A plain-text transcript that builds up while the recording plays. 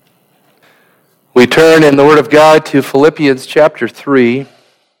We turn in the Word of God to Philippians chapter 3.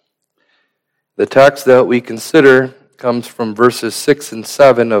 The text that we consider comes from verses 6 and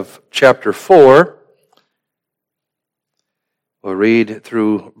 7 of chapter 4. We'll read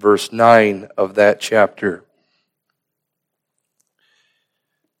through verse 9 of that chapter.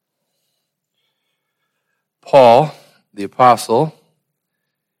 Paul, the apostle,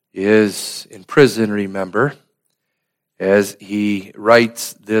 is in prison, remember, as he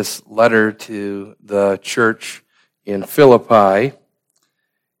writes this letter to the church in Philippi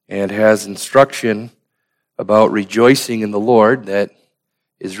and has instruction about rejoicing in the Lord. That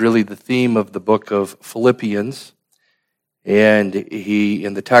is really the theme of the book of Philippians. And he,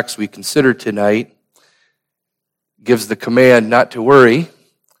 in the text we consider tonight, gives the command not to worry.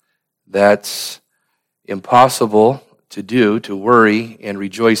 That's impossible to do, to worry and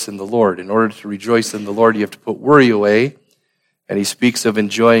rejoice in the Lord. In order to rejoice in the Lord, you have to put worry away. And he speaks of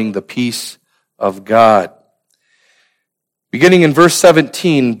enjoying the peace of God. Beginning in verse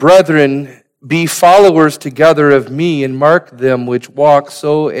 17, "Brethren, be followers together of me, and mark them which walk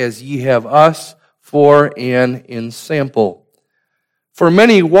so as ye have us for an ensample. For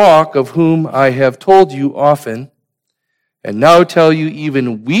many walk, of whom I have told you often, and now tell you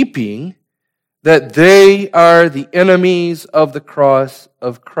even weeping, that they are the enemies of the cross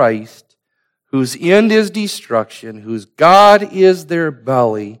of Christ, whose end is destruction, whose God is their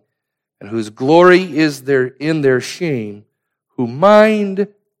belly, and whose glory is in their shame, who mind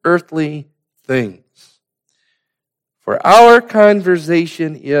earthly things. For our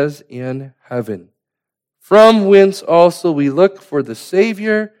conversation is in heaven, from whence also we look for the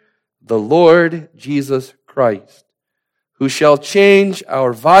Savior, the Lord Jesus Christ, who shall change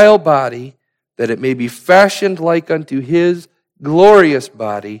our vile body, that it may be fashioned like unto his glorious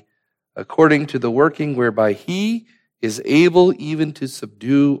body, according to the working whereby he is able even to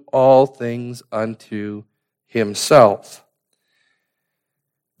subdue all things unto himself.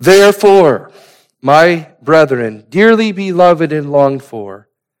 Therefore, my brethren, dearly beloved and longed for,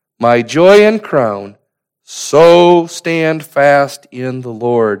 my joy and crown, so stand fast in the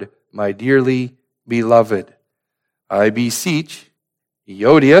Lord, my dearly beloved. I beseech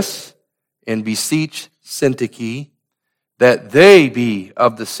Euodias and beseech Syntyche, that they be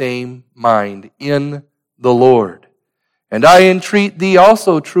of the same mind in the Lord. And I entreat thee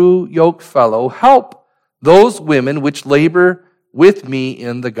also, true yokefellow, help those women which labor with me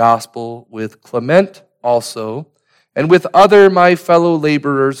in the gospel, with Clement also, and with other my fellow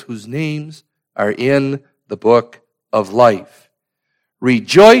laborers whose names are in the book of life.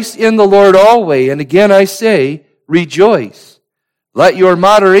 Rejoice in the Lord always, and again I say, rejoice. Let your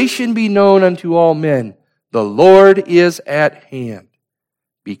moderation be known unto all men. The Lord is at hand.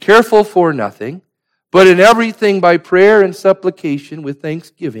 Be careful for nothing, but in everything by prayer and supplication with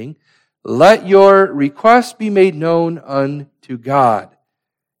thanksgiving, let your requests be made known unto God.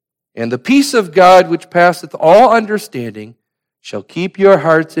 And the peace of God, which passeth all understanding, shall keep your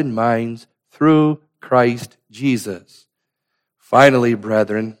hearts and minds through Christ Jesus. Finally,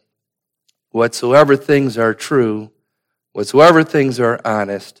 brethren, whatsoever things are true, whatsoever things are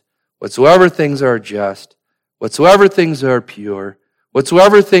honest, whatsoever things are just, whatsoever things are pure,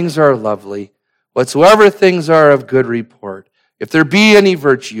 whatsoever things are lovely, whatsoever things are of good report, if there be any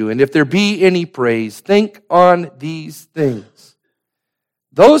virtue, and if there be any praise, think on these things.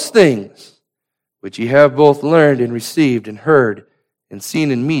 Those things which ye have both learned and received and heard and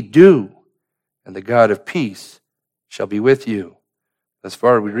seen in me, do, and the God of peace shall be with you." Thus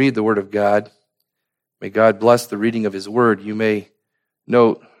far we read the word of God. May God bless the reading of his word. You may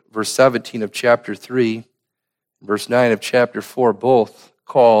note verse 17 of chapter 3, verse 9 of chapter 4, both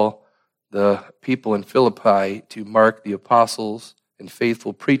call the people in Philippi to mark the apostles and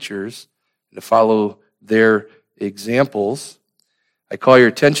faithful preachers and to follow their examples. I call your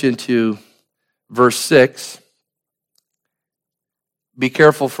attention to verse 6. Be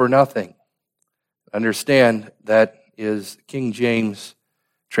careful for nothing. Understand that is King James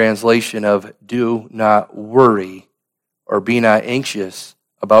translation of do not worry or be not anxious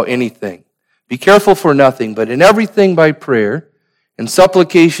about anything. Be careful for nothing, but in everything by prayer and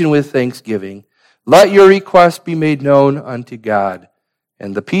supplication with thanksgiving, let your requests be made known unto God.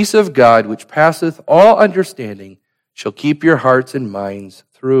 And the peace of God, which passeth all understanding, shall keep your hearts and minds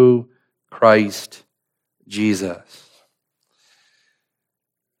through Christ Jesus.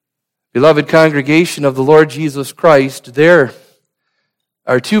 Beloved congregation of the Lord Jesus Christ, there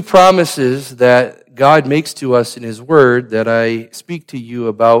are two promises that God makes to us in his word that I speak to you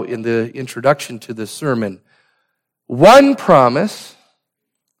about in the introduction to this sermon. One promise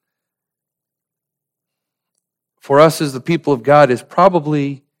for us as the people of God is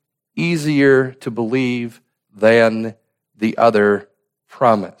probably easier to believe than the other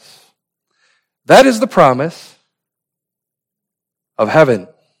promise. That is the promise of heaven.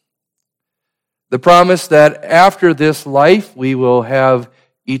 The promise that after this life we will have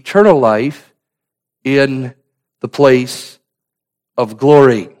eternal life in the place of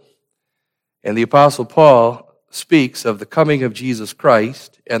glory. And the Apostle Paul speaks of the coming of Jesus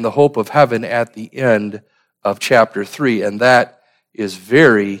Christ and the hope of heaven at the end of chapter 3, and that is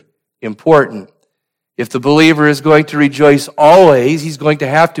very important. If the believer is going to rejoice always, he's going to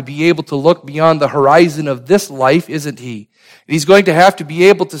have to be able to look beyond the horizon of this life, isn't he? And he's going to have to be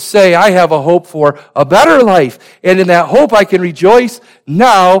able to say, I have a hope for a better life, and in that hope I can rejoice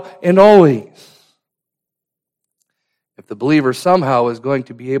now and always. If the believer somehow is going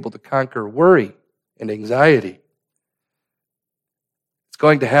to be able to conquer worry and anxiety, it's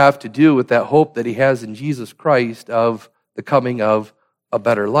going to have to do with that hope that he has in Jesus Christ of the coming of a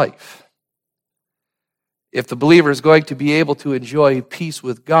better life. If the believer is going to be able to enjoy peace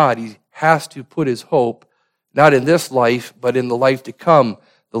with God, he has to put his hope not in this life, but in the life to come,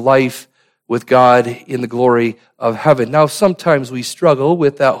 the life with God in the glory of heaven. Now, sometimes we struggle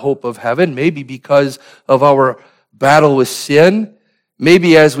with that hope of heaven, maybe because of our battle with sin,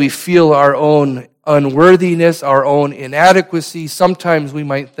 maybe as we feel our own unworthiness, our own inadequacy. Sometimes we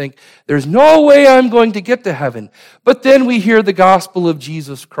might think, there's no way I'm going to get to heaven. But then we hear the gospel of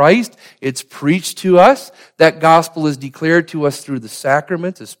Jesus Christ. It's preached to us. That gospel is declared to us through the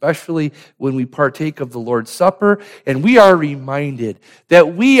sacraments, especially when we partake of the Lord's Supper. And we are reminded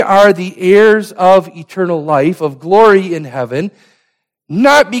that we are the heirs of eternal life, of glory in heaven,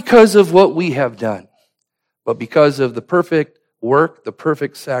 not because of what we have done, but because of the perfect work, the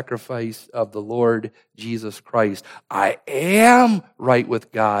perfect sacrifice of the Lord Jesus Christ. I am right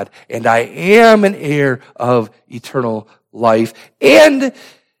with God, and I am an heir of eternal life. And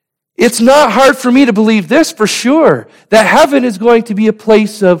it's not hard for me to believe this for sure, that heaven is going to be a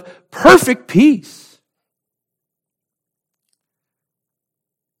place of perfect peace.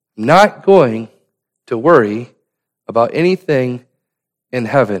 I'm not going to worry about anything in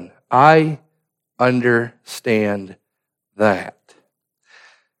heaven. I understand that.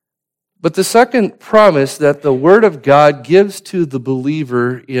 But the second promise that the Word of God gives to the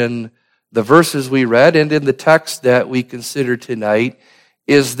believer in the verses we read and in the text that we consider tonight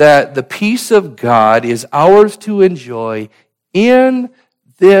is that the peace of God is ours to enjoy in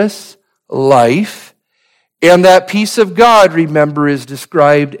this life. And that peace of God, remember, is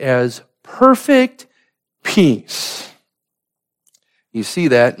described as perfect peace. You see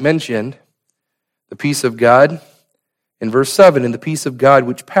that mentioned, the peace of God, in verse 7, and the peace of God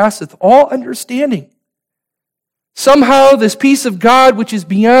which passeth all understanding. Somehow this peace of God, which is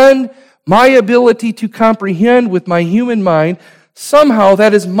beyond my ability to comprehend with my human mind, somehow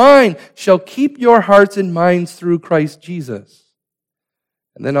that is mine, shall keep your hearts and minds through Christ Jesus.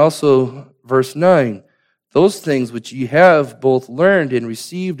 And then also verse 9, those things which ye have both learned and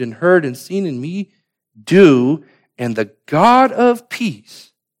received and heard and seen in me, do, and the God of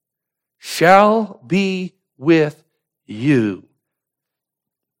peace shall be with you.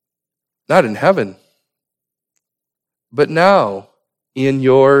 Not in heaven, but now in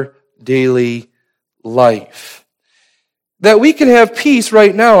your daily life. That we can have peace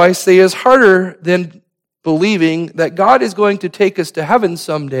right now, I say, is harder than believing that God is going to take us to heaven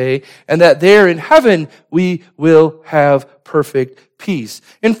someday and that there in heaven we will have perfect peace.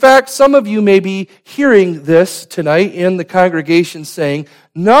 In fact, some of you may be hearing this tonight in the congregation saying,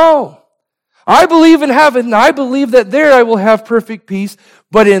 no, I believe in heaven. I believe that there I will have perfect peace.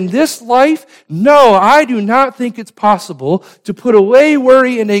 But in this life, no, I do not think it's possible to put away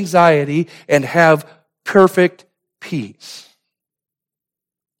worry and anxiety and have perfect peace.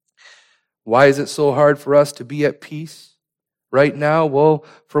 Why is it so hard for us to be at peace right now? Well,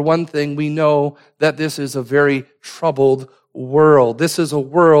 for one thing, we know that this is a very troubled world. This is a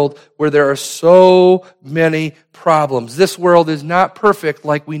world where there are so many problems. This world is not perfect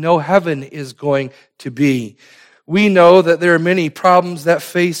like we know heaven is going to be. We know that there are many problems that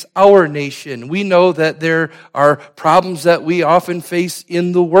face our nation. We know that there are problems that we often face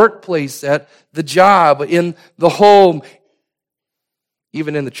in the workplace, at the job, in the home,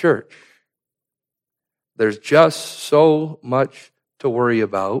 even in the church. There's just so much to worry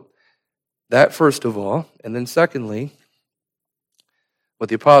about. That first of all. And then secondly, what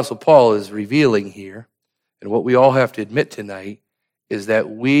the Apostle Paul is revealing here, and what we all have to admit tonight, is that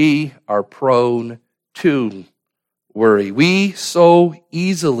we are prone to worry. We so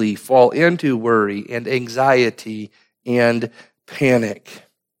easily fall into worry and anxiety and panic.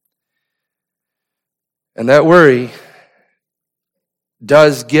 And that worry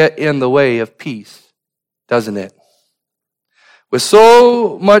does get in the way of peace, doesn't it? With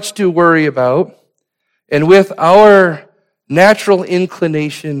so much to worry about, and with our natural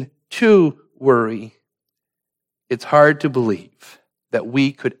inclination to worry, it's hard to believe that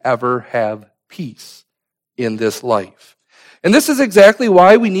we could ever have peace in this life. And this is exactly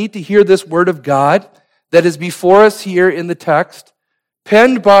why we need to hear this word of God that is before us here in the text,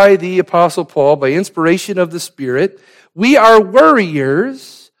 penned by the Apostle Paul by inspiration of the Spirit. We are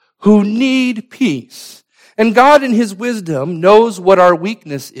worriers who need peace. And God in His wisdom knows what our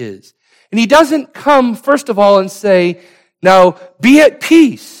weakness is. And He doesn't come, first of all, and say, now be at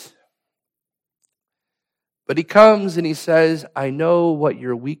peace. But He comes and He says, I know what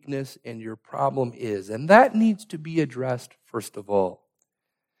your weakness and your problem is. And that needs to be addressed first of all.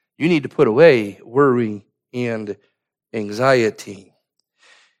 You need to put away worry and anxiety.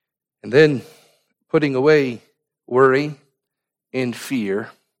 And then putting away worry and fear,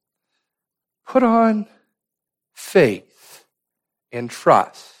 put on faith and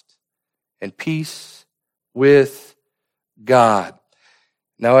trust and peace with God.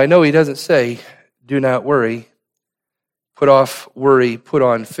 Now I know He doesn't say, do not worry, put off worry, put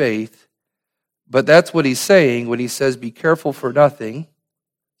on faith. But that's what He's saying when He says, be careful for nothing,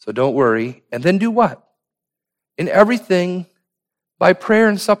 so don't worry. And then do what? In everything, by prayer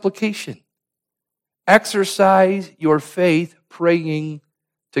and supplication. Exercise your faith praying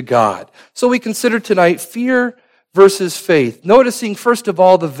to God. So we consider tonight fear versus faith. Noticing, first of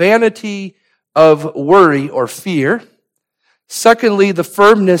all, the vanity of worry or fear. Secondly, the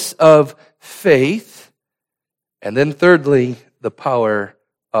firmness of faith. And then thirdly, the power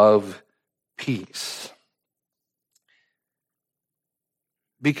of peace.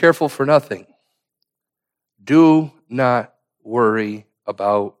 Be careful for nothing. Do not worry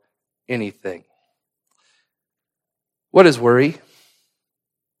about anything. What is worry?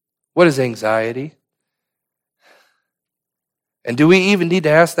 What is anxiety? And do we even need to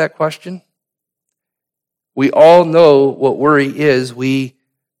ask that question? We all know what worry is. We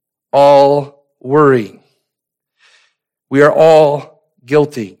all worry. We are all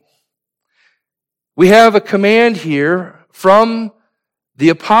guilty. We have a command here from the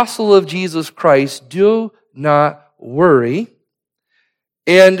apostle of Jesus Christ, do not worry.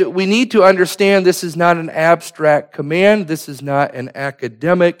 And we need to understand this is not an abstract command. This is not an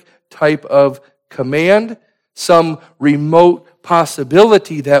academic type of command, some remote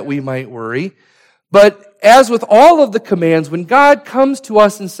possibility that we might worry. But as with all of the commands, when God comes to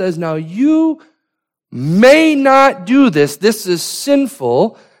us and says, now you may not do this, this is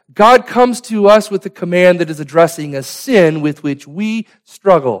sinful, God comes to us with a command that is addressing a sin with which we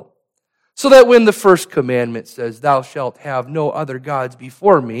struggle. So that when the first commandment says, thou shalt have no other gods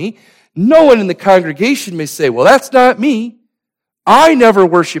before me, no one in the congregation may say, well, that's not me. I never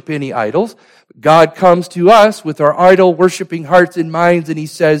worship any idols. God comes to us with our idol-worshiping hearts and minds, and He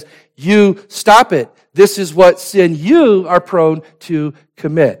says, you stop it. This is what sin you are prone to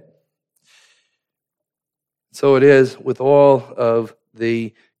commit. So it is with all of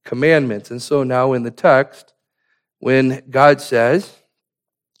the commandments. And so now in the text, when God says,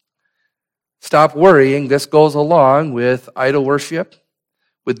 stop worrying, this goes along with idol worship,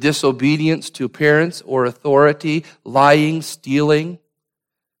 with disobedience to parents or authority, lying, stealing,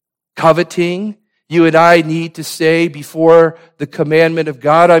 coveting. You and I need to say before the commandment of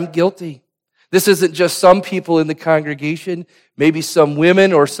God, I'm guilty. This isn't just some people in the congregation, maybe some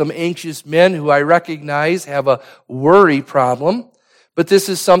women or some anxious men who I recognize have a worry problem. But this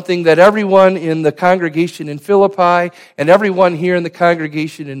is something that everyone in the congregation in Philippi and everyone here in the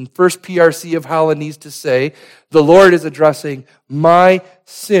congregation in First PRC of Holland needs to say, the Lord is addressing my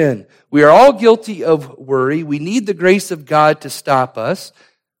sin. We are all guilty of worry. We need the grace of God to stop us.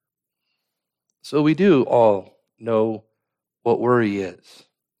 So we do all know what worry is.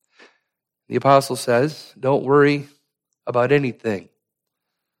 The apostle says, don't worry about anything.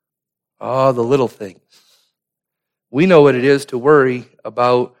 Oh, the little things. We know what it is to worry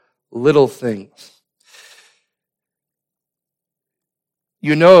about little things.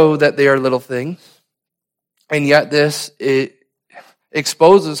 You know that they are little things, and yet it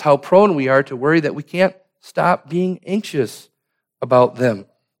exposes how prone we are to worry that we can't stop being anxious about them.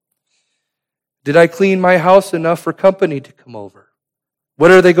 Did I clean my house enough for company to come over? What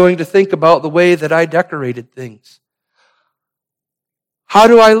are they going to think about the way that I decorated things? How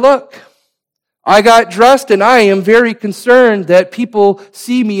do I look? I got dressed and I am very concerned that people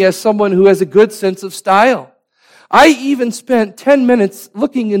see me as someone who has a good sense of style. I even spent 10 minutes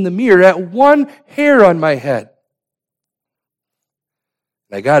looking in the mirror at one hair on my head.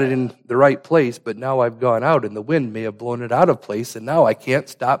 And I got it in the right place, but now I've gone out and the wind may have blown it out of place, and now I can't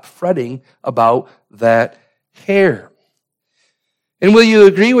stop fretting about that hair. And will you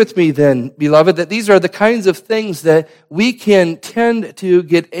agree with me then, beloved, that these are the kinds of things that we can tend to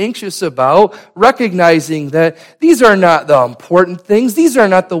get anxious about, recognizing that these are not the important things, these are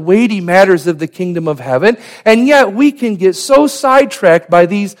not the weighty matters of the kingdom of heaven, and yet we can get so sidetracked by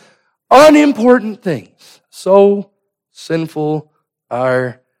these unimportant things. So sinful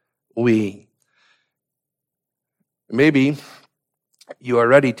are we. Maybe you are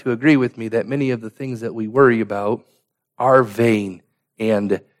ready to agree with me that many of the things that we worry about are vain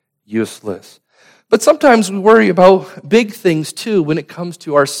and useless. But sometimes we worry about big things too, when it comes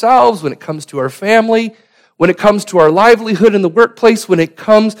to ourselves, when it comes to our family, when it comes to our livelihood in the workplace, when it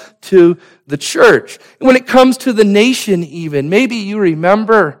comes to the church, and when it comes to the nation even. Maybe you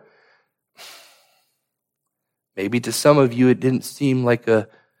remember, maybe to some of you it didn't seem like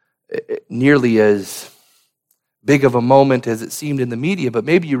nearly as big of a moment as it seemed in the media, but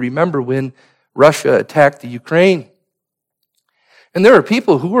maybe you remember when Russia attacked the Ukraine. And there were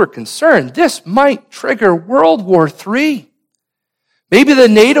people who were concerned this might trigger World War III. Maybe the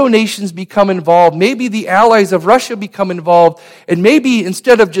NATO nations become involved. Maybe the allies of Russia become involved. And maybe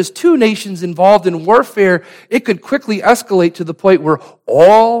instead of just two nations involved in warfare, it could quickly escalate to the point where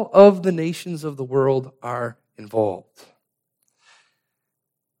all of the nations of the world are involved.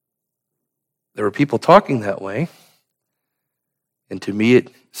 There were people talking that way. And to me,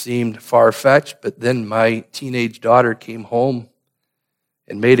 it seemed far-fetched. But then my teenage daughter came home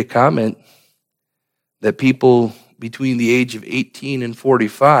and made a comment that people between the age of 18 and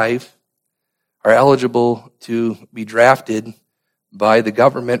 45 are eligible to be drafted by the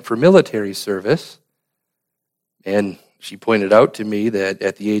government for military service. And she pointed out to me that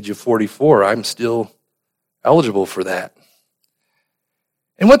at the age of 44, I'm still eligible for that.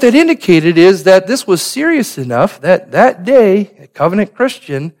 And what that indicated is that this was serious enough that that day at Covenant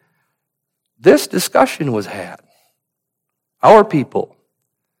Christian, this discussion was had. Our people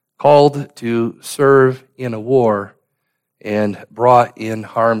called to serve in a war and brought in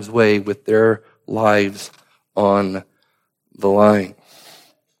harm's way with their lives on the line.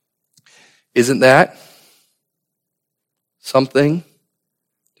 Isn't that something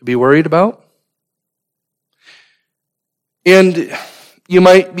to be worried about? And you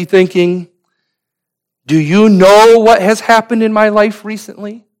might be thinking, do you know what has happened in my life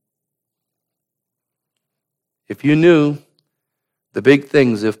recently? If you knew the big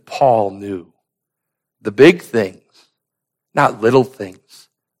things, if Paul knew the big things, not little things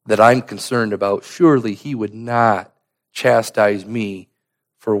that I'm concerned about, surely he would not chastise me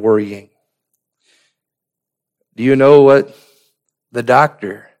for worrying. Do you know what the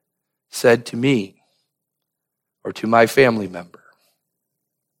doctor said to me or to my family member?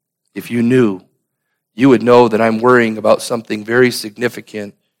 If you knew, you would know that I'm worrying about something very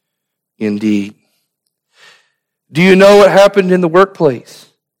significant indeed. Do you know what happened in the workplace?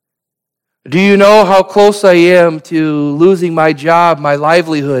 Do you know how close I am to losing my job, my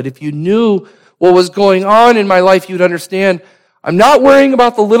livelihood? If you knew what was going on in my life, you'd understand I'm not worrying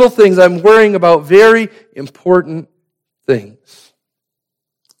about the little things. I'm worrying about very important things.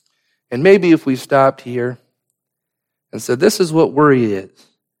 And maybe if we stopped here and said, this is what worry is.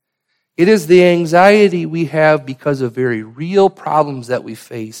 It is the anxiety we have because of very real problems that we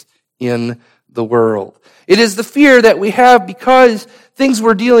face in the world. It is the fear that we have because things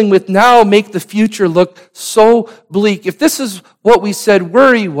we're dealing with now make the future look so bleak. If this is what we said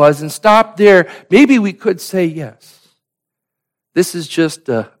worry was and stopped there, maybe we could say yes. This is just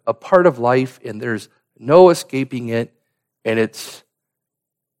a part of life and there's no escaping it, and it's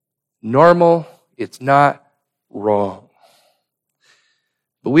normal, it's not wrong.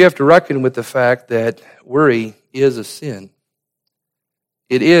 But we have to reckon with the fact that worry is a sin.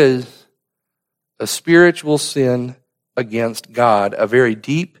 It is a spiritual sin against God, a very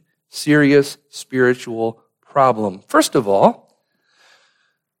deep, serious spiritual problem. First of all,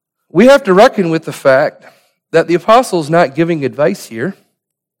 we have to reckon with the fact that the apostle is not giving advice here,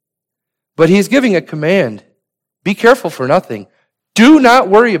 but he's giving a command. Be careful for nothing. Do not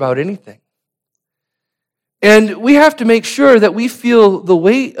worry about anything. And we have to make sure that we feel the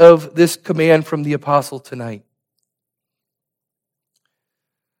weight of this command from the apostle tonight.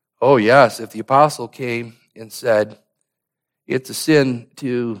 Oh yes, if the apostle came and said, it's a sin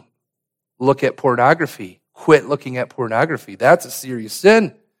to look at pornography, quit looking at pornography, that's a serious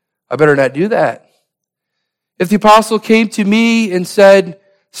sin. I better not do that. If the apostle came to me and said,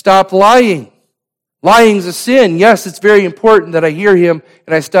 stop lying, lying's a sin, yes, it's very important that I hear him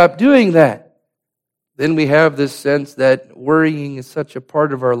and I stop doing that. then we have this sense that worrying is such a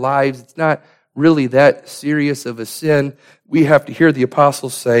part of our lives. It's not really that serious of a sin. We have to hear the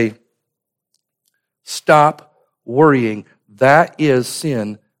apostles say, stop worrying. That is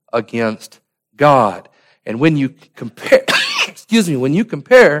sin against God. And when you compare, when you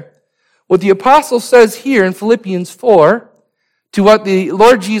compare what the apostle says here in Philippians 4 to what the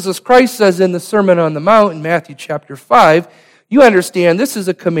Lord Jesus Christ says in the Sermon on the Mount in Matthew chapter 5, you understand this is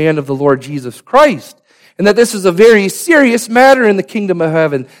a command of the Lord Jesus Christ, and that this is a very serious matter in the kingdom of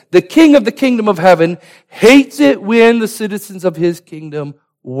heaven. The king of the kingdom of heaven hates it when the citizens of his kingdom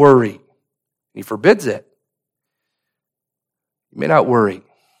worry. He forbids it. You may not worry.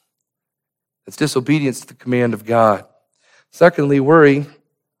 It's disobedience to the command of God. Secondly, worry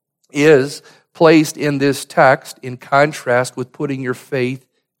is placed in this text in contrast with putting your faith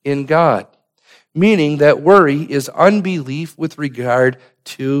in God, meaning that worry is unbelief with regard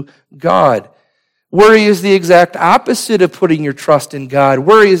to God. Worry is the exact opposite of putting your trust in God.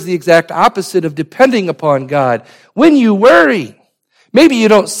 Worry is the exact opposite of depending upon God. When you worry, maybe you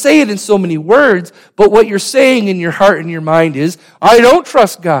don't say it in so many words, but what you're saying in your heart and your mind is, I don't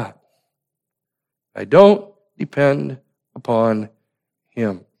trust God. I don't depend upon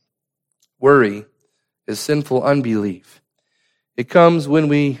Him. Worry is sinful unbelief. It comes when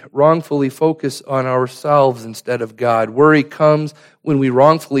we wrongfully focus on ourselves instead of God. Worry comes when we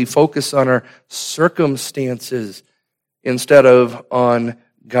wrongfully focus on our circumstances instead of on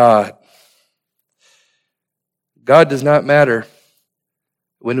God. God does not matter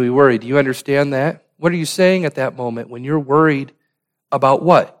when we worry. Do you understand that? What are you saying at that moment when you're worried about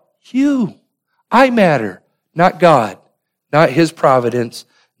what? You. I matter, not God, not His providence,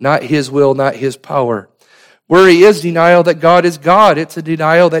 not His will, not His power. Worry is denial that God is God. It's a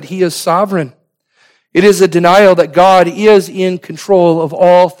denial that He is sovereign. It is a denial that God is in control of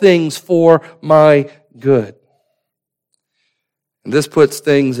all things for my good. And this puts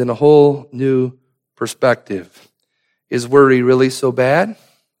things in a whole new perspective. Is worry really so bad?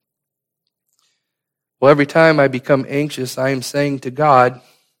 Well, every time I become anxious, I am saying to God,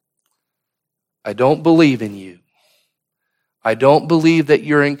 I don't believe in you. I don't believe that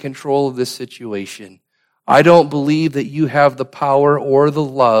you're in control of this situation. I don't believe that you have the power or the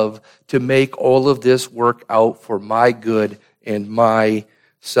love to make all of this work out for my good and my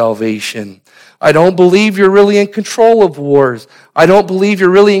salvation. I don't believe you're really in control of wars. I don't believe you're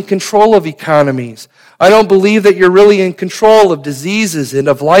really in control of economies. I don't believe that you're really in control of diseases and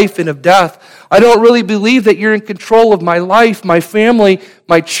of life and of death. I don't really believe that you're in control of my life, my family,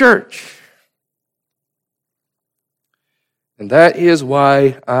 my church. And that is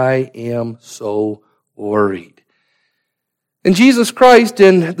why I am so worried. And Jesus Christ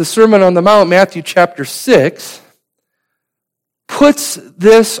in the Sermon on the Mount, Matthew chapter 6, puts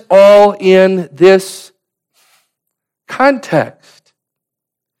this all in this context.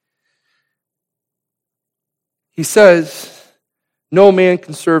 He says, no man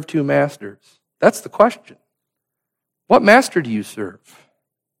can serve two masters. That's the question. What master do you serve?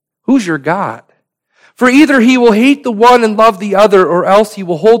 Who's your God? For either he will hate the one and love the other, or else he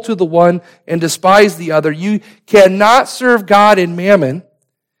will hold to the one and despise the other. You cannot serve God and mammon.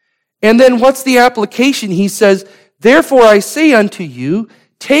 And then what's the application? He says, therefore I say unto you,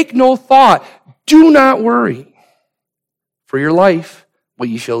 take no thought, do not worry for your life, what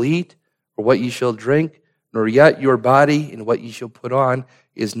ye shall eat, or what ye shall drink, nor yet your body and what ye shall put on.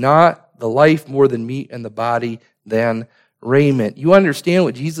 Is not the life more than meat, and the body than raiment? You understand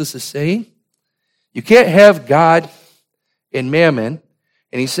what Jesus is saying? You can't have God and mammon.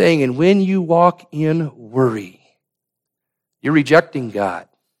 And he's saying, and when you walk in worry, you're rejecting God.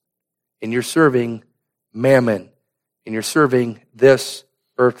 And you're serving mammon. And you're serving this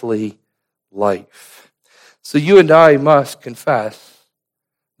earthly life. So you and I must confess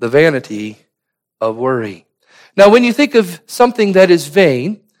the vanity of worry. Now, when you think of something that is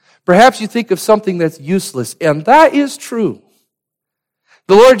vain, perhaps you think of something that's useless. And that is true.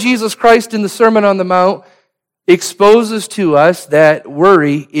 The Lord Jesus Christ in the Sermon on the Mount exposes to us that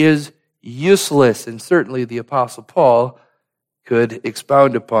worry is useless. And certainly the Apostle Paul could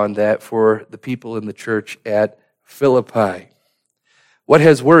expound upon that for the people in the church at Philippi. What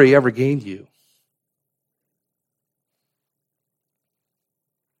has worry ever gained you?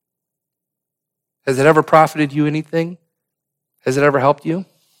 Has it ever profited you anything? Has it ever helped you?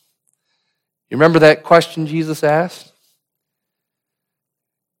 You remember that question Jesus asked?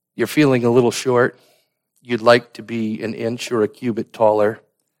 You're feeling a little short. You'd like to be an inch or a cubit taller.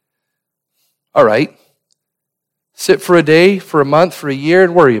 All right. Sit for a day, for a month, for a year,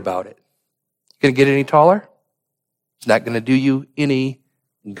 and worry about it. Going to get any taller? It's not going to do you any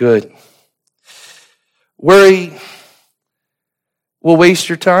good. Worry will waste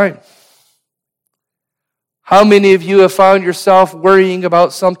your time. How many of you have found yourself worrying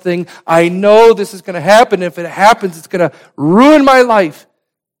about something? I know this is going to happen. If it happens, it's going to ruin my life.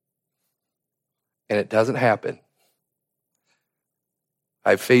 And it doesn't happen.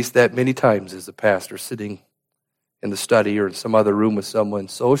 I've faced that many times as a pastor, sitting in the study or in some other room with someone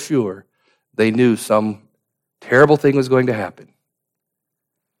so sure they knew some terrible thing was going to happen.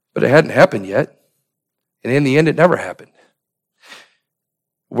 But it hadn't happened yet. And in the end, it never happened.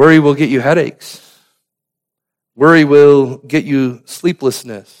 Worry will get you headaches. Worry will get you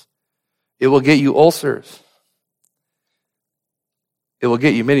sleeplessness. It will get you ulcers. It will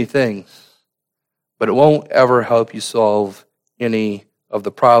get you many things. But it won't ever help you solve any of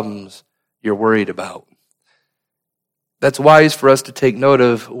the problems you're worried about. That's wise for us to take note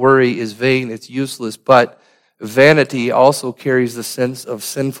of. Worry is vain, it's useless, but vanity also carries the sense of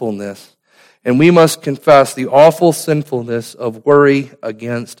sinfulness. And we must confess the awful sinfulness of worry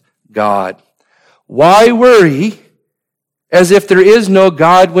against God. Why worry as if there is no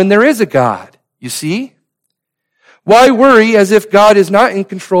God when there is a God? You see? Why worry as if God is not in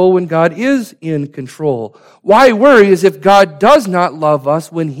control when God is in control? Why worry as if God does not love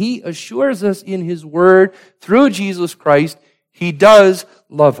us when He assures us in His Word through Jesus Christ He does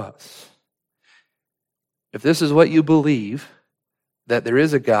love us? If this is what you believe, that there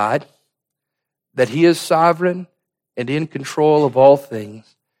is a God, that He is sovereign and in control of all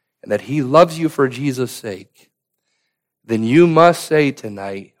things, and that He loves you for Jesus' sake, then you must say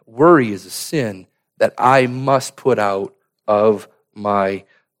tonight, worry is a sin that I must put out of my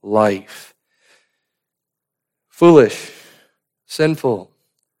life. Foolish, sinful,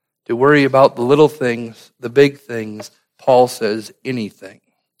 to worry about the little things, the big things, Paul says anything.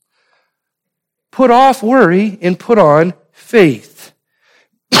 Put off worry and put on faith.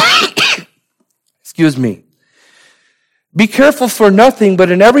 Excuse me. Be careful for nothing,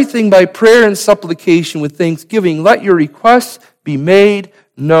 but in everything by prayer and supplication with thanksgiving, let your requests be made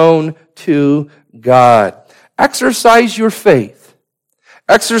known to God. Exercise your faith.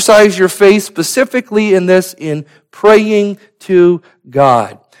 Exercise your faith specifically in praying to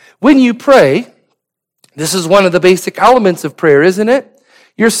God. When you pray, this is one of the basic elements of prayer, isn't it?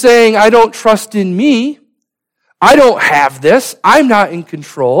 You're saying, I don't trust in me. I don't have this. I'm not in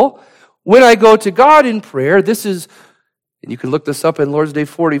control. When I go to God in prayer, this is, and you can look this up in Lord's Day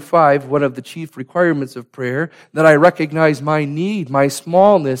 45, one of the chief requirements of prayer, that I recognize my need, my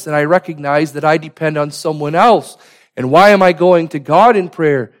smallness, and I recognize that I depend on someone else. And why am I going to God in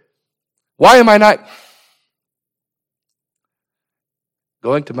prayer? Why am I not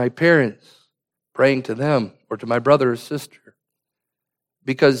going to my parents, praying to them, or to my brother or sister?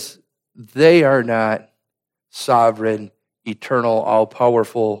 Because they are not sovereign, eternal,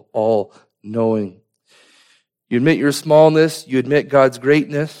 all-powerful, all-knowing. You admit your smallness, you admit God's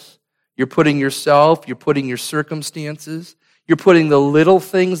greatness, you're putting yourself, you're putting your circumstances, you're putting the little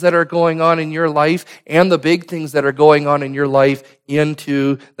things that are going on in your life and the big things that are going on in your life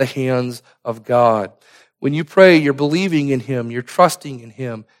into the hands of God. When you pray, you're believing in Him, you're trusting in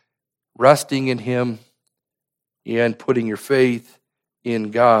Him, resting in Him, and putting your faith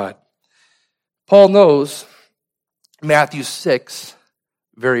in God. Paul knows Matthew 6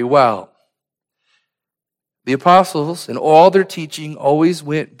 very well. The apostles, in all their teaching, always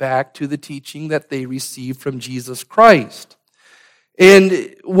went back to the teaching that they received from Jesus Christ.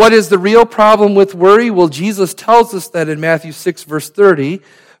 And what is the real problem with worry? Well, Jesus tells us that in Matthew 6, verse 30,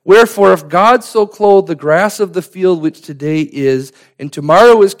 wherefore, if God so clothe the grass of the field, which today is, and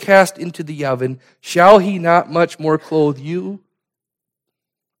tomorrow is cast into the oven, shall He not much more clothe you,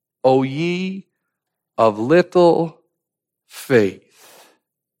 O ye of little faith?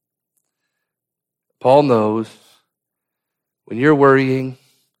 Paul knows when you're worrying,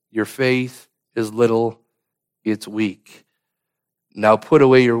 your faith is little, it's weak. Now put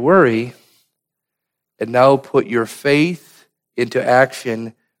away your worry, and now put your faith into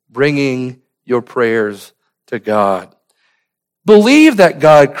action, bringing your prayers to God. Believe that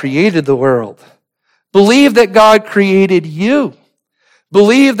God created the world. Believe that God created you.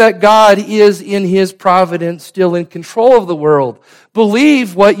 Believe that God is in His providence still in control of the world.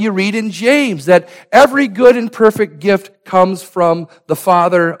 Believe what you read in James, that every good and perfect gift comes from the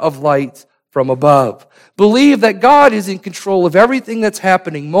Father of lights from above. Believe that God is in control of everything that's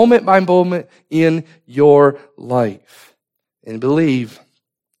happening moment by moment in your life. And believe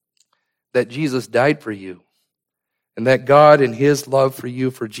that Jesus died for you, and that God in His love for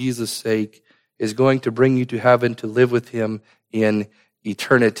you for Jesus' sake is going to bring you to heaven to live with Him in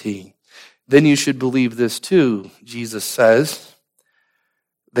eternity. Then you should believe this too. Jesus says,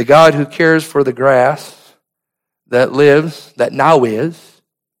 the God who cares for the grass that lives, that now is,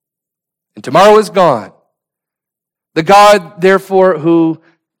 and tomorrow is gone. The God, therefore, who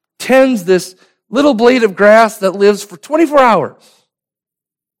tends this little blade of grass that lives for 24 hours.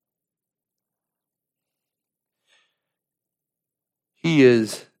 He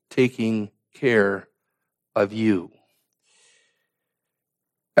is taking care of you.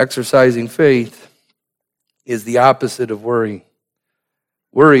 Exercising faith is the opposite of worry.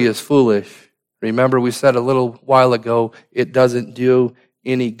 Worry is foolish. Remember, we said a little while ago, it doesn't do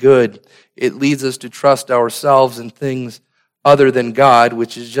any good. It leads us to trust ourselves in things other than God,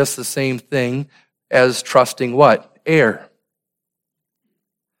 which is just the same thing as trusting what? Air.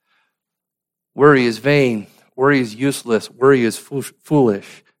 Worry is vain. Worry is useless. Worry is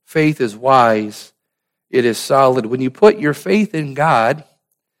foolish. Faith is wise. It is solid. When you put your faith in God,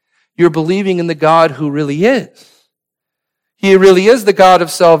 you're believing in the God who really is. He really is the God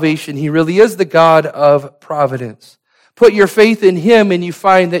of salvation. He really is the God of providence. Put your faith in Him and you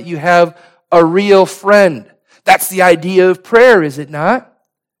find that you have a real friend. That's the idea of prayer, is it not?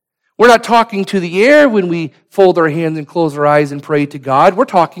 We're not talking to the air when we fold our hands and close our eyes and pray to God. We're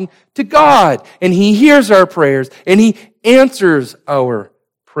talking to God, and He hears our prayers, and He answers our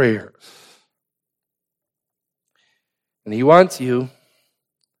prayers. And He wants you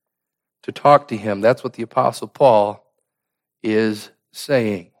to talk to Him. That's what the Apostle Paul is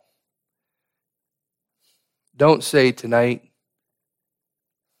saying. Don't say tonight,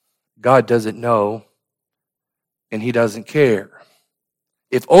 God doesn't know, and He doesn't care.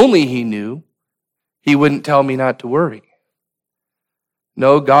 If only He knew, He wouldn't tell me not to worry.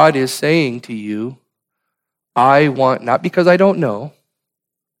 No, God is saying to you, I want, not because I don't know,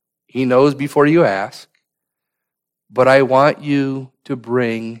 He knows before you ask, but I want you to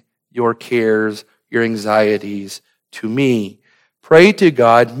bring your cares, your anxieties to me. Pray to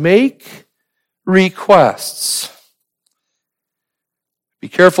God, make requests. Be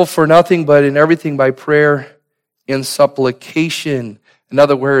careful for nothing, but in everything by prayer and supplication. In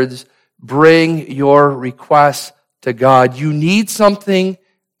other words, bring your requests to God. You need something,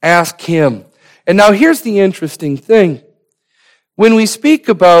 ask Him. And now here's the interesting thing. When we speak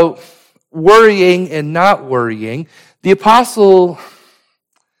about worrying and not worrying, the apostle,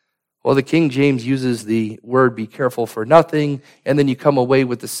 the King James uses the word be careful for nothing, and then you come away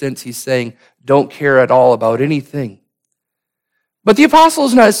with the sense he's saying don't care at all about anything. But the apostle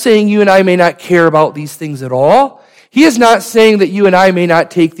is not saying you and I may not care about these things at all. He is not saying that you and I may not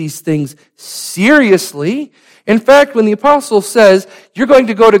take these things seriously. In fact, when the apostle says you're going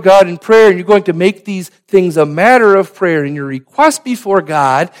to go to God in prayer and you're going to make these things a matter of prayer and your request before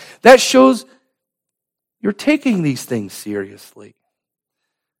God, that shows you're taking these things seriously.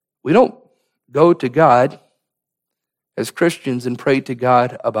 We don't go to God as Christians and pray to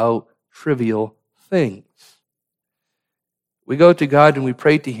God about trivial things. We go to God and we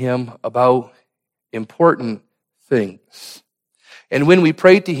pray to Him about important things. And when we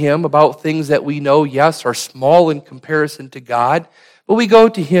pray to Him about things that we know, yes, are small in comparison to God, but we go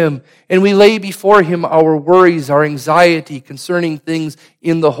to Him and we lay before Him our worries, our anxiety concerning things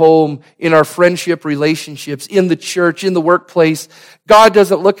in the home, in our friendship relationships, in the church, in the workplace. God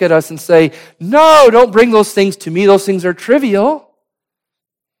doesn't look at us and say, no, don't bring those things to me. Those things are trivial.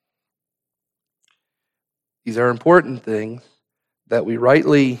 These are important things that we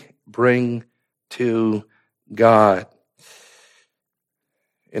rightly bring to God.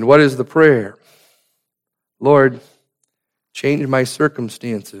 And what is the prayer? Lord, change my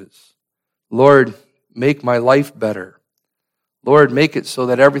circumstances. Lord, make my life better. Lord, make it so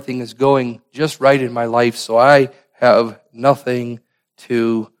that everything is going just right in my life so I have nothing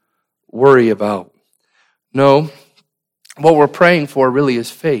to worry about. No, what we're praying for really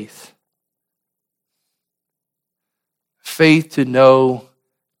is faith. Faith to know,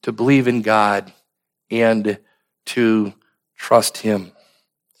 to believe in God, and to trust Him.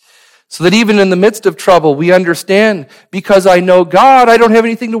 So that even in the midst of trouble, we understand, because I know God, I don't have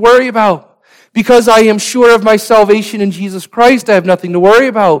anything to worry about. Because I am sure of my salvation in Jesus Christ, I have nothing to worry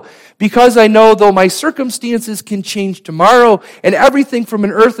about. Because I know though my circumstances can change tomorrow, and everything from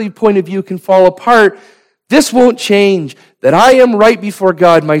an earthly point of view can fall apart, this won't change. That I am right before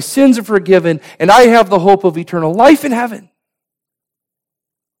God, my sins are forgiven, and I have the hope of eternal life in heaven.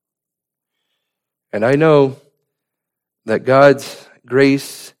 And I know that God's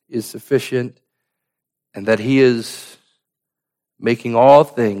grace is sufficient and that He is making all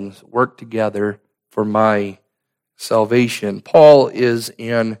things work together for my salvation. Paul is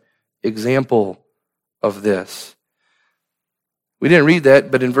an example of this. We didn't read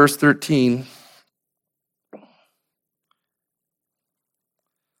that, but in verse 13,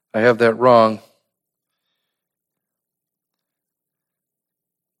 I have that wrong.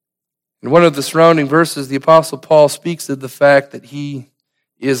 In one of the surrounding verses, the Apostle Paul speaks of the fact that he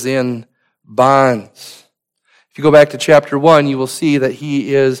is in bonds. If you go back to chapter 1, you will see that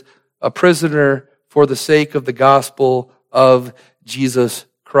he is a prisoner for the sake of the gospel of Jesus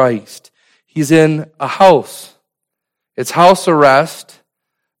Christ. He's in a house. It's house arrest,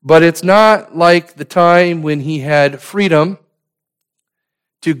 but it's not like the time when he had freedom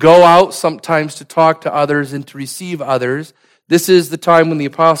to go out sometimes to talk to others and to receive others. This is the time when the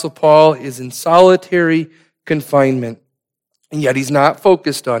Apostle Paul is in solitary confinement. And yet he's not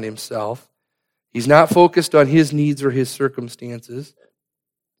focused on himself. He's not focused on his needs or his circumstances.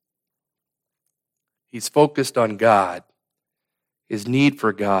 He's focused on God, his need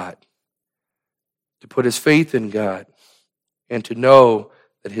for God, to put his faith in God, and to know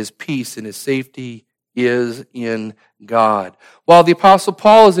that his peace and his safety is in God. While the Apostle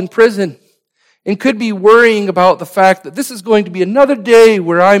Paul is in prison and could be worrying about the fact that this is going to be another day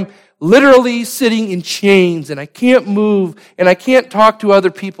where I'm literally sitting in chains and I can't move and I can't talk to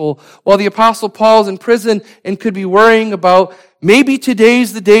other people, while the Apostle Paul is in prison and could be worrying about maybe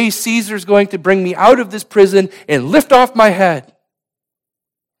today's the day Caesar's going to bring me out of this prison and lift off my head.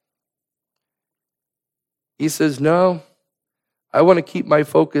 He says, no, I want to keep my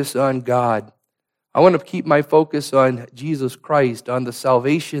focus on God. I want to keep my focus on Jesus Christ, on the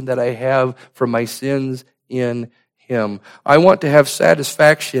salvation that I have from my sins in him. I want to have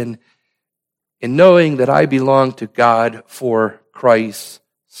satisfaction in knowing that I belong to God for Christ's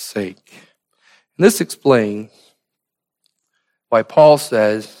sake. And this explains why Paul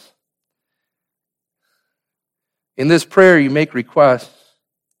says, in this prayer you make requests,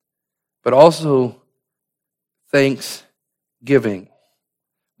 but also thanksgiving.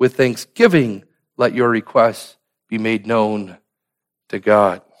 With thanksgiving, let your requests be made known to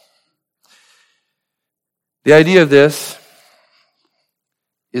God. The idea of this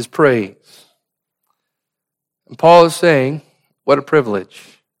is praise. And Paul is saying, what a privilege.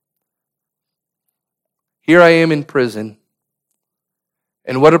 Here I am in prison,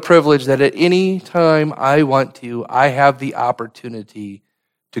 and what a privilege that at any time I want to, I have the opportunity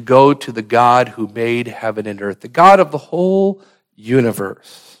to go to the God who made heaven and earth, the God of the whole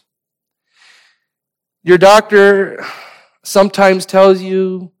universe. Your doctor sometimes tells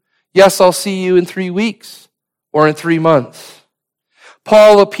you, yes, I'll see you in 3 weeks or in 3 months.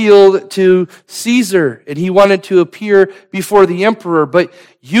 Paul appealed to Caesar and he wanted to appear before the emperor, but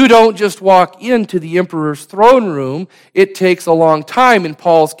you don't just walk into the emperor's throne room. It takes a long time, in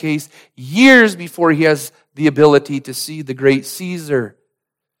Paul's case, years before he has the ability to see the great Caesar.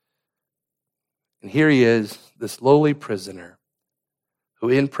 And here he is, this lowly prisoner, who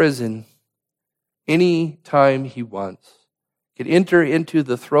in prison, any time he wants, can enter into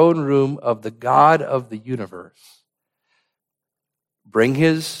the throne room of the God of the universe, bring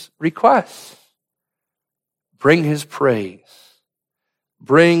his requests, bring his praise,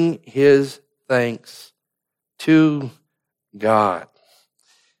 bring his thanks to God,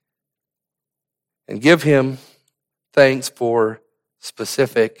 and give him thanks for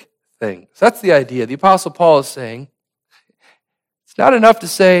specific things. That's the idea. The Apostle Paul is saying, it's not enough to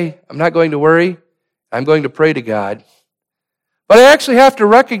say, I'm not going to worry, I'm going to pray to God. But I actually have to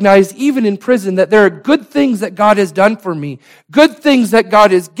recognize, even in prison, that there are good things that God has done for me, good things that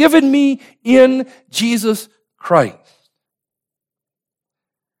God has given me in Jesus Christ.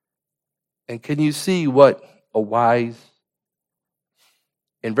 And can you see what a wise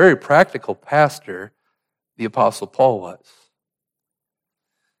and very practical pastor the Apostle Paul was?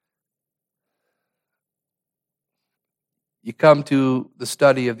 You come to the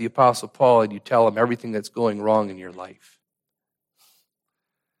study of the Apostle Paul and you tell him everything that's going wrong in your life.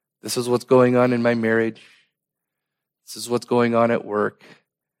 This is what's going on in my marriage. This is what's going on at work.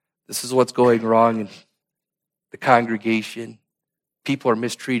 This is what's going wrong in the congregation. People are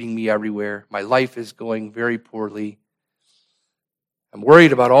mistreating me everywhere. My life is going very poorly. I'm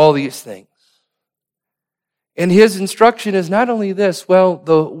worried about all these things. And his instruction is not only this, well,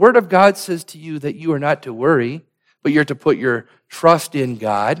 the Word of God says to you that you are not to worry, but you're to put your trust in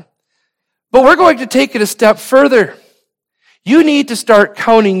God. But we're going to take it a step further. You need to start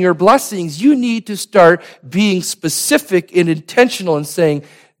counting your blessings. You need to start being specific and intentional and saying,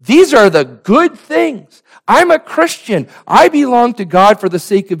 these are the good things. I'm a Christian. I belong to God for the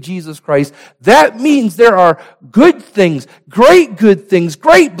sake of Jesus Christ. That means there are good things, great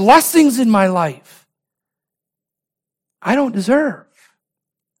blessings in my life I don't deserve.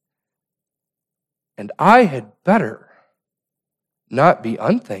 And I had better not be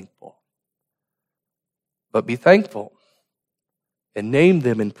unthankful, but be thankful and name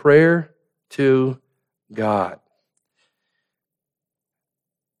them in prayer to God.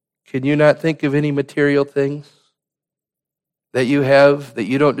 Can you not think of any material things that you have that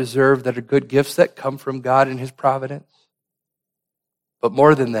you don't deserve that are good gifts that come from God and His providence? But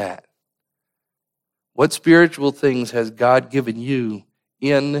more than that, what spiritual things has God given you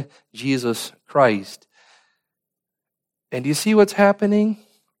in Jesus Christ? And do you see what's happening?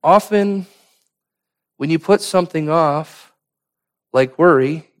 Often, when you put something off, like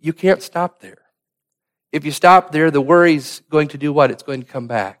worry, you can't stop there. If you stop there, the worry's going to do what? It's going to come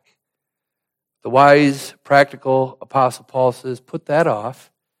back. The wise, practical Apostle Paul says, put that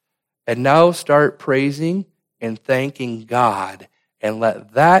off, and now start praising and thanking God, and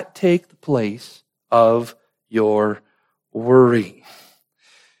let that take the place of your worry.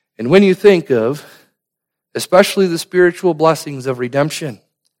 And when you think of, especially the spiritual blessings of redemption,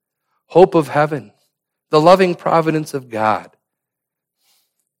 hope of heaven, the loving providence of God,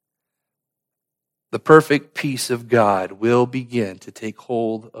 the perfect peace of God will begin to take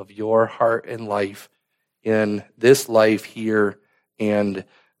hold of your heart and life in this life here and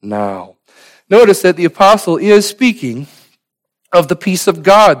now. Notice that the apostle is speaking of the peace of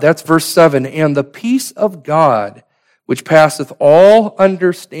God. That's verse 7. And the peace of God, which passeth all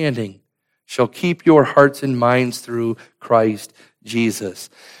understanding, shall keep your hearts and minds through Christ Jesus.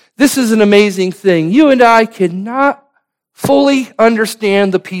 This is an amazing thing. You and I cannot fully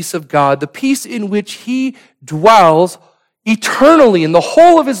understand the peace of God, the peace in which He dwells eternally in the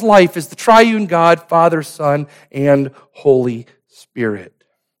whole of His life as the triune God, Father, Son, and Holy Spirit.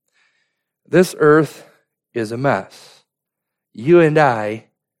 This earth is a mess. You and I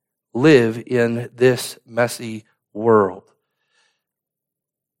live in this messy world.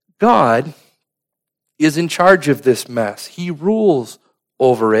 God is in charge of this mess. He rules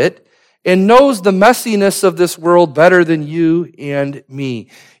over it and knows the messiness of this world better than you and me.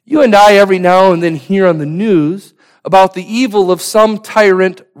 You and I every now and then hear on the news about the evil of some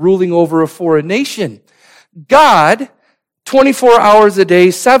tyrant ruling over a foreign nation. God, 24 hours a day,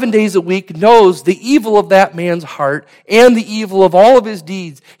 7 days a week, knows the evil of that man's heart and the evil of all of his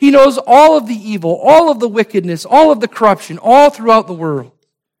deeds. He knows all of the evil, all of the wickedness, all of the corruption, all throughout the world.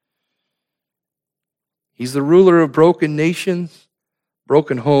 He's the ruler of broken nations,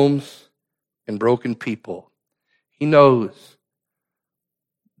 broken homes, and broken people. He knows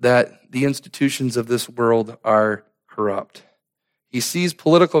that the institutions of this world are corrupt. He sees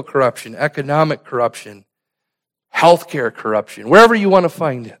political corruption, economic corruption, healthcare corruption, wherever you want to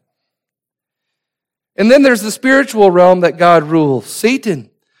find it. And then there's the spiritual realm that God rules.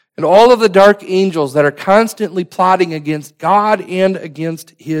 Satan and all of the dark angels that are constantly plotting against God and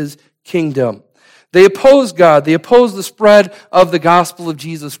against His kingdom. They oppose God. They oppose the spread of the gospel of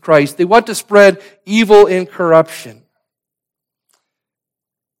Jesus Christ. They want to spread evil and corruption.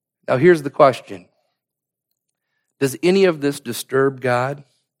 Now here's the question. Does any of this disturb God?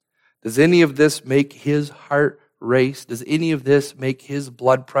 Does any of this make His heart race? Does any of this make His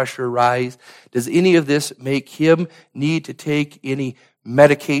blood pressure rise? Does any of this make Him need to take any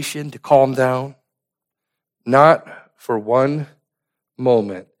medication to calm down? Not for one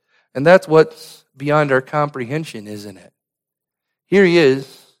moment. And that's what's beyond our comprehension, isn't it? Here He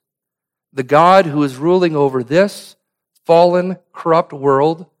is, the God who is ruling over this fallen, corrupt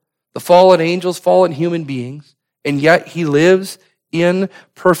world, the fallen angels, fallen human beings, and yet He lives in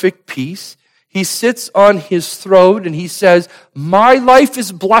perfect peace. He sits on His throne and He says, my life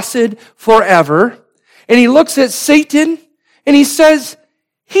is blessed forever. And He looks at Satan and He says,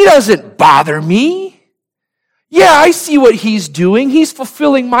 he doesn't bother me. Yeah, I see what he's doing. He's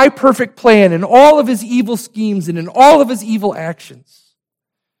fulfilling my perfect plan in all of his evil schemes and in all of his evil actions.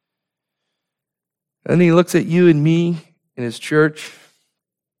 And He looks at you and me in His church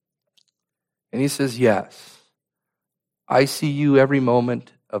and He says, yes, I see you every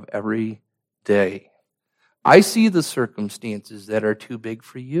moment of every day. I see the circumstances that are too big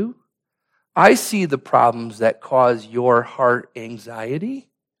for you. I see the problems that cause your heart anxiety.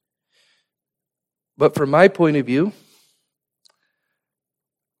 But from my point of view,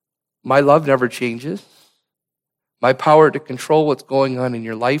 my love never changes. My power to control what's going on in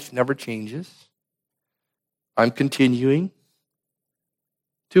your life never changes. I'm continuing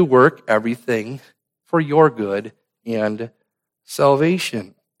to work everything for your good and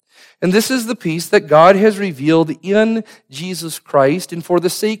salvation. And this is the peace that God has revealed in Jesus Christ and for the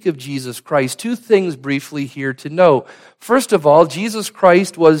sake of Jesus Christ. Two things briefly here to know. First of all, Jesus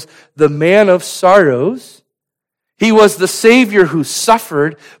Christ was the man of sorrows. He was the Savior who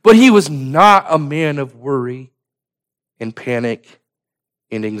suffered, but He was not a man of worry and panic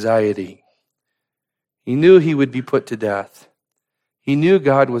and anxiety. He knew He would be put to death. He knew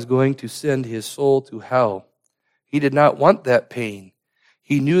God was going to send His soul to hell. He did not want that pain.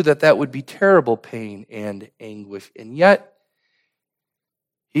 He knew that that would be terrible pain and anguish. And yet,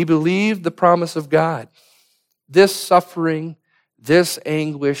 he believed the promise of God. This suffering, this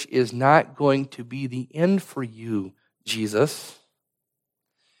anguish is not going to be the end for you, Jesus.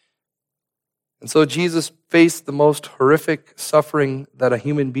 And so Jesus faced the most horrific suffering that a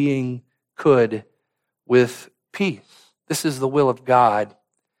human being could with peace. This is the will of God,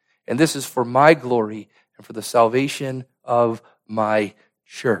 and this is for my glory and for the salvation of my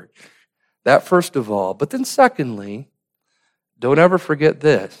church. That first of all. But then secondly, don't ever forget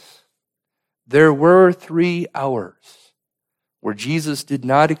this. There were 3 hours where Jesus did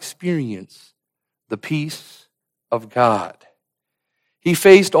not experience the peace of God. He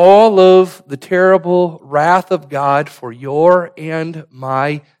faced all of the terrible wrath of God for your and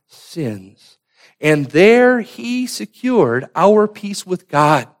my sins. And there he secured our peace with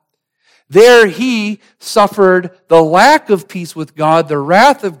God. There he suffered the lack of peace with God, the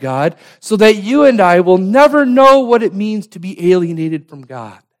wrath of God, so that you and I will never know what it means to be alienated from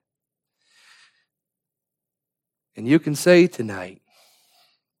God. And you can say tonight,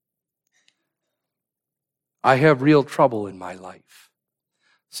 I have real trouble in my life.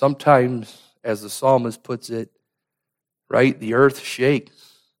 Sometimes, as the psalmist puts it, right, the earth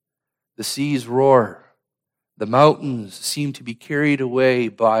shakes, the seas roar, the mountains seem to be carried away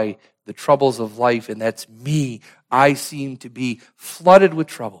by the troubles of life, and that's me. I seem to be flooded with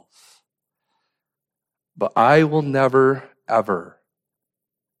troubles. But I will never, ever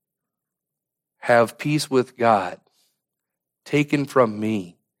have peace with God taken from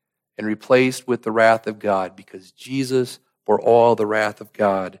me and replaced with the wrath of God, because Jesus bore all the wrath of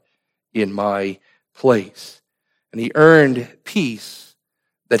God in my place. And he earned peace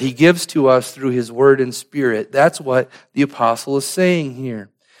that he gives to us through his word and spirit. That's what the apostle is saying here.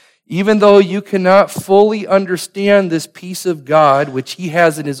 Even though you cannot fully understand this peace of God, which he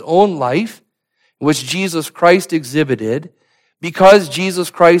has in his own life, which Jesus Christ exhibited, because Jesus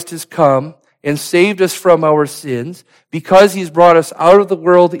Christ has come and saved us from our sins, because he's brought us out of the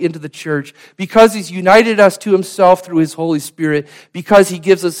world into the church, because he's united us to himself through his Holy Spirit, because he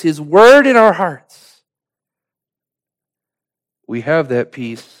gives us his word in our hearts, we have that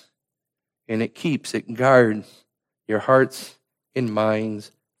peace, and it guards your hearts and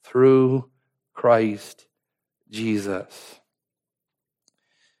minds through Christ Jesus.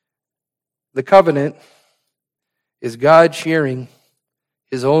 The covenant is God sharing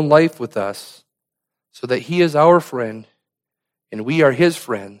his own life with us so that he is our friend and we are his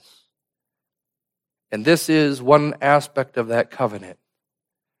friends. And this is one aspect of that covenant,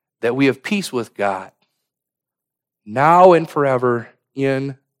 that we have peace with God now and forever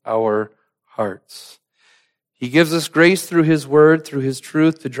in our hearts. He gives us grace through his word, through his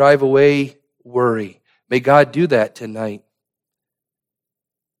truth, to drive away worry. May God do that tonight.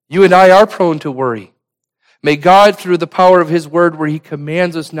 You and I are prone to worry. May God, through the power of his word, where he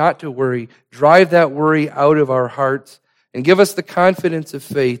commands us not to worry, drive that worry out of our hearts and give us the confidence of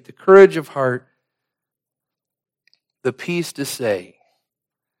faith, the courage of heart, the peace to say,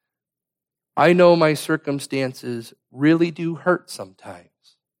 I know my circumstances really do hurt sometimes,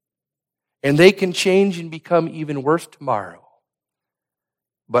 and they can change and become even worse tomorrow.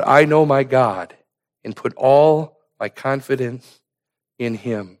 But I know my God and put all my confidence in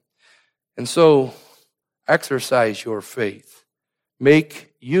him. And so, exercise your faith.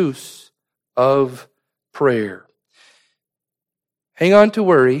 Make use of prayer. Hang on to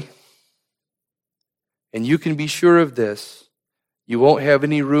worry, and you can be sure of this. You won't have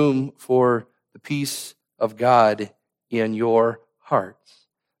any room for the peace of God in your hearts.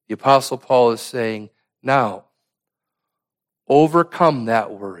 The Apostle Paul is saying, now, overcome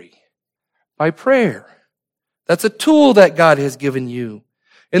that worry by prayer. That's a tool that God has given you.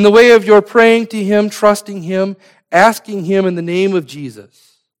 In the way of your praying to him, trusting him, asking him in the name of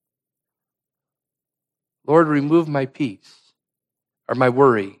Jesus, Lord, remove my peace or my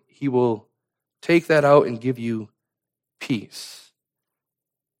worry. He will take that out and give you peace.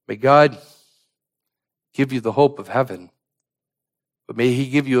 May God give you the hope of heaven, but may he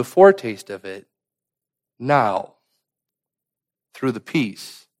give you a foretaste of it now through the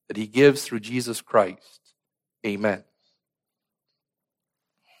peace that he gives through Jesus Christ. Amen.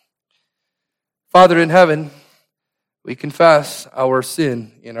 Father in heaven, we confess our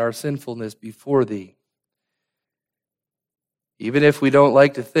sin and our sinfulness before thee. Even if we don't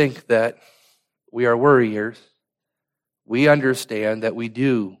like to think that we are worriers, we understand that we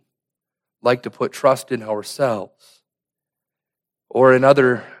do like to put trust in ourselves or in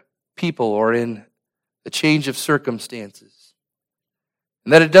other people or in the change of circumstances.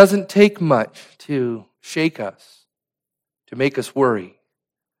 And that it doesn't take much to shake us, to make us worry.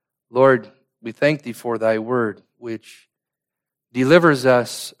 Lord, we thank thee for thy word, which delivers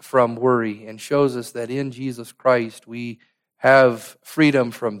us from worry and shows us that in Jesus Christ we have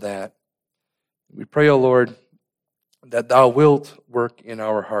freedom from that. We pray, O Lord, that thou wilt work in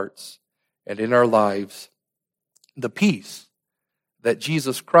our hearts and in our lives the peace that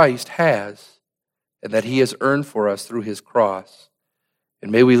Jesus Christ has and that he has earned for us through his cross.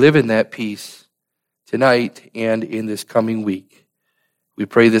 And may we live in that peace tonight and in this coming week. We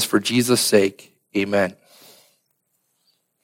pray this for Jesus' sake. Amen.